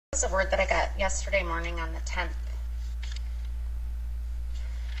This is a word that I got yesterday morning on the 10th.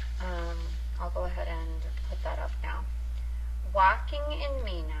 I'll go ahead and put that up now. Walking in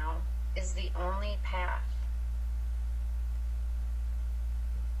me now is the only path.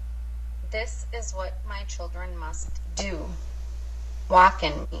 This is what my children must do. Walk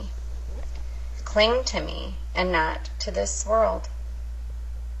in me. Cling to me and not to this world.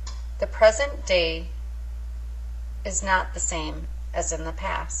 The present day is not the same as in the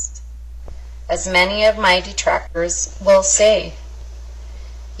past. As many of my detractors will say,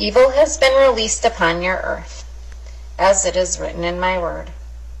 evil has been released upon your earth, as it is written in my word.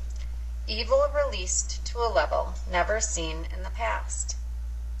 Evil released to a level never seen in the past.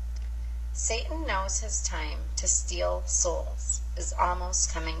 Satan knows his time to steal souls is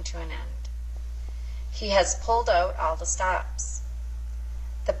almost coming to an end. He has pulled out all the stops.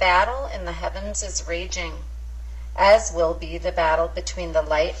 The battle in the heavens is raging, as will be the battle between the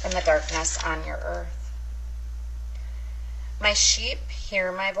light and the darkness on your earth. My sheep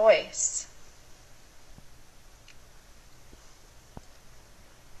hear my voice.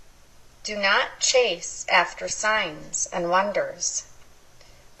 Do not chase after signs and wonders,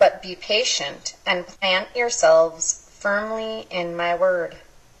 but be patient and plant yourselves firmly in my word,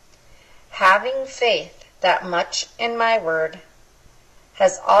 having faith that much in my word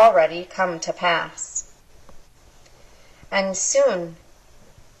has already come to pass. And soon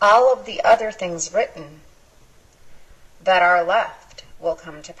all of the other things written that are left will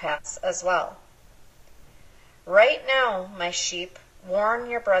come to pass as well. Right now, my sheep, warn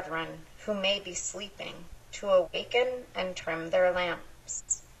your brethren who may be sleeping to awaken and trim their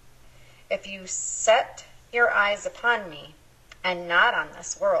lamps. If you set your eyes upon me and not on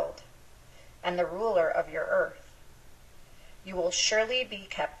this world and the ruler of your earth, you will surely be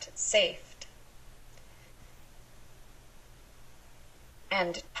kept safe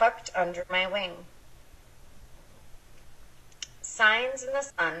and tucked under my wing. Signs in the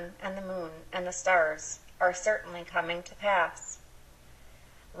sun and the moon and the stars are certainly coming to pass.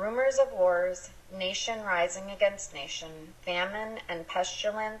 Rumors of wars, nation rising against nation, famine and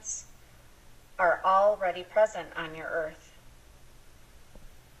pestilence are already present on your earth.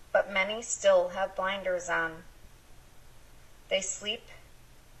 But many still have blinders on. They sleep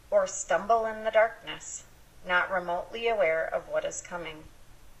or stumble in the darkness, not remotely aware of what is coming.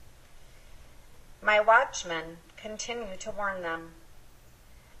 My watchmen continue to warn them.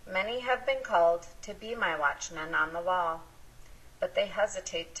 Many have been called to be my watchmen on the wall, but they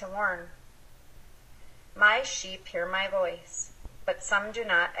hesitate to warn. My sheep hear my voice, but some do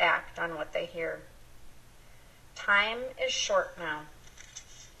not act on what they hear. Time is short now.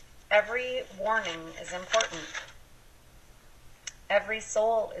 Every warning is important. Every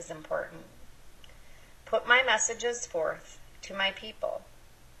soul is important. Put my messages forth to my people.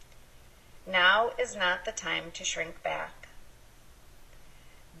 Now is not the time to shrink back.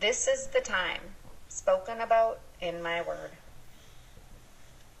 This is the time spoken about in my word.